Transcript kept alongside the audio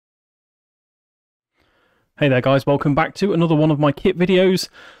Hey there guys, welcome back to another one of my kit videos. A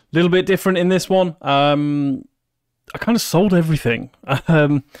little bit different in this one. I kind of sold everything.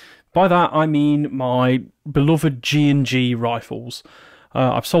 By that I mean my beloved G&G rifles.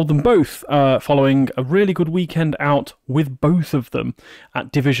 I've sold them both following a really good weekend out with both of them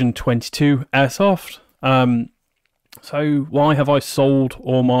at Division 22 Airsoft. So why have I sold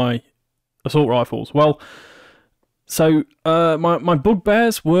all my assault rifles? Well, my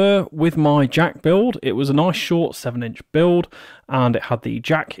bugbears were with my jack build. It was a nice short 7-inch build, and it had the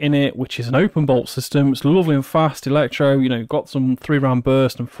jack in it, which is an open bolt system. It's lovely and fast electro, you know, got some 3-round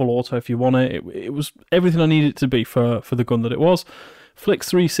burst and full auto if you want it. It was everything I needed it to be for the gun that it was.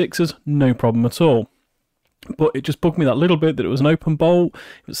 Flicks 3.6s, no problem at all. But it just bugged me that little bit that it was an open bolt.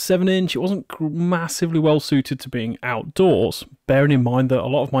 It was 7-inch. It wasn't massively well suited to being outdoors, bearing in mind that a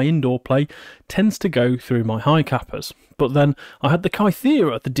lot of my indoor play tends to go through my high cappers. But then I had the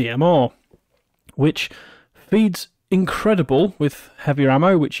Kythera, the DMR, which feeds incredible with heavier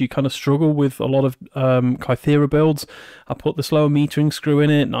ammo, which you kind of struggle with a lot of Kythera builds. I put the slower metering screw in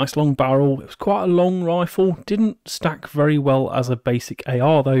it, nice long barrel. It was quite a long rifle. Didn't stack very well as a basic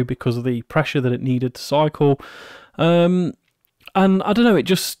AR though, because of the pressure that it needed to cycle. And I don't know, it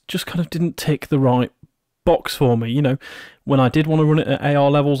just kind of didn't tick the right box for me. You know, when I did want to run it at AR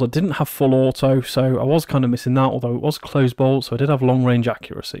levels, I didn't have full auto, so I was kind of missing that, although it was closed bolt, so I did have long range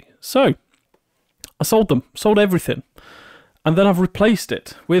accuracy. So I sold them, sold everything, and then I've replaced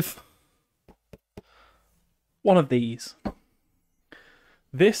it with one of these.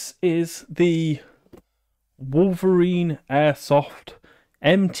 This is the Wolverine Airsoft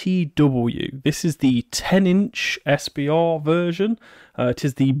MTW. This is the 10-inch SBR version. It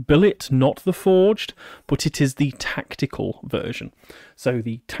is the billet, not the forged, but it is the tactical version. So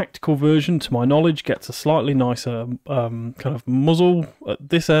the tactical version, to my knowledge, gets a slightly nicer kind of muzzle at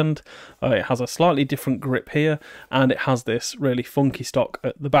this end. It has a slightly different grip here, and it has this really funky stock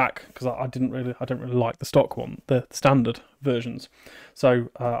at the back, because I don't really like the stock one, the standard versions. So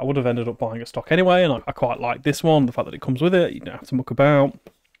I would have ended up buying a stock anyway, and I quite like this one, the fact that it comes with it. You don't have to muck about.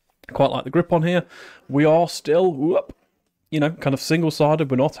 I quite like the grip on here. We are still, you know, kind of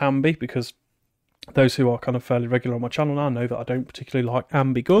single-sided. We're not ambi, because those who are kind of fairly regular on my channel now know that I don't particularly like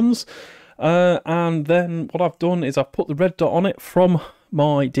ambi guns. And then what I've done is I've put the red dot on it from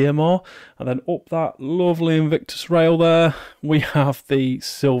my DMR, and then up that lovely Invictus rail there, we have the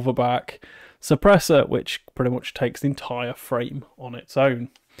silverback suppressor, which pretty much takes the entire frame on its own.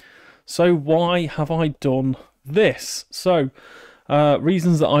 So why have I done this? So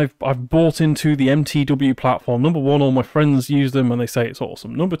reasons that I've bought into the MTW platform. Number one, all my friends use them and they say it's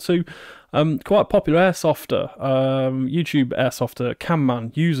awesome. Number two, quite a popular airsofter, YouTube airsofter,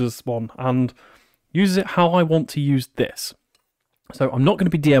 Camman, uses one and uses it how I want to use this. So I'm not going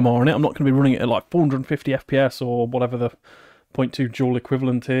to be DMRing it. I'm not going to be running it at like 450 FPS or whatever the 0.2 joule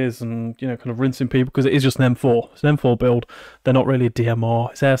equivalent is, and you know, kind of rinsing people, because it is just an M4. It's an M4 build. They're not really a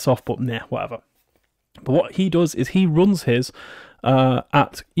DMR. It's airsoft, but nah, whatever. But what he does is he runs his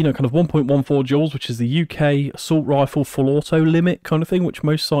at, you know, kind of 1.14 joules, which is the UK assault rifle full auto limit kind of thing, which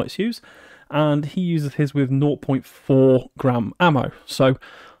most sites use, and he uses his with 0.4 gram ammo. So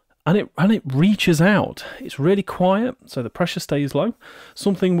and it reaches out. It's really quiet, so the pressure stays low.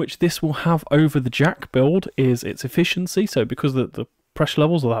 Something which this will have over the jack build is its efficiency. So because the pressure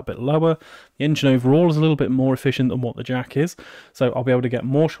levels are that bit lower, the engine overall is a little bit more efficient than what the jack is. So I'll be able to get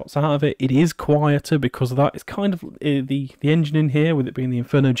more shots out of it. It is quieter because of that. It's kind of the engine in here, with it being the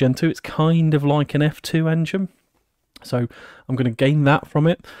Inferno Gen 2, it's kind of like an F2 engine. So I'm going to gain that from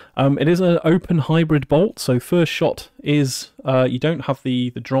it. It is an open hybrid bolt, so first shot is, you don't have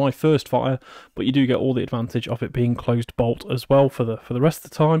the dry first fire, but you do get all the advantage of it being closed bolt as well for the rest of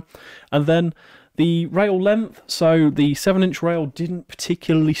the time. And then the rail length, so the 7-inch rail didn't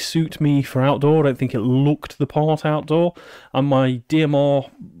particularly suit me for outdoor. I don't think it looked the part outdoor, and my DMR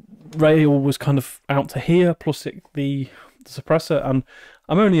rail was kind of out to here, plus the suppressor, and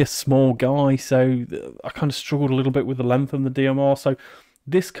I'm only a small guy, so I kind of struggled a little bit with the length of the DMR. So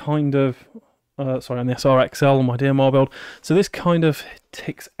this kind of, sorry, on the SRXL on my DMR build, so this kind of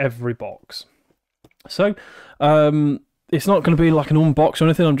ticks every box. So it's not going to be like an unbox or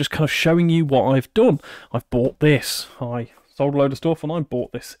anything. I'm just kind of showing you what I've done. I've bought this. I sold a load of stuff and I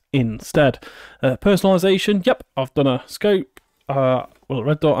bought this instead. Personalization, yep, I've done a scope, well, a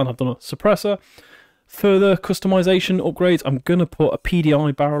red dot, and I've done a suppressor. Further customization upgrades, I'm going to put a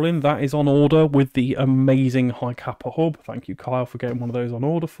PDI barrel in. That is on order with the amazing high capper hub. Thank you, Kyle, for getting one of those on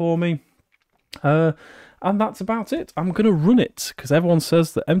order for me. And that's about it. I'm going to run it because everyone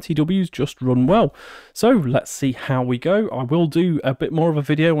says that MTWs just run well. So let's see how we go. I will do a bit more of a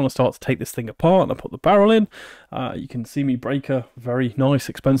video when I start to take this thing apart and I put the barrel in. You can see me break a very nice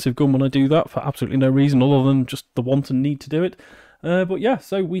expensive gun when I do that for absolutely no reason other than just the want and need to do it. But yeah,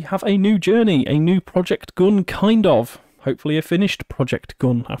 so we have a new journey, a new project gun, kind of. Hopefully a finished project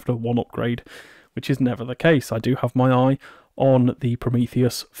gun after one upgrade, which is never the case. I do have my eye on the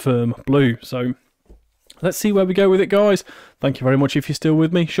Prometheus Firm Blue. So let's see where we go with it, guys. Thank you very much if you're still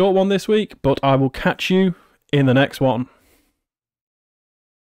with me. Short one this week, but I will catch you in the next one.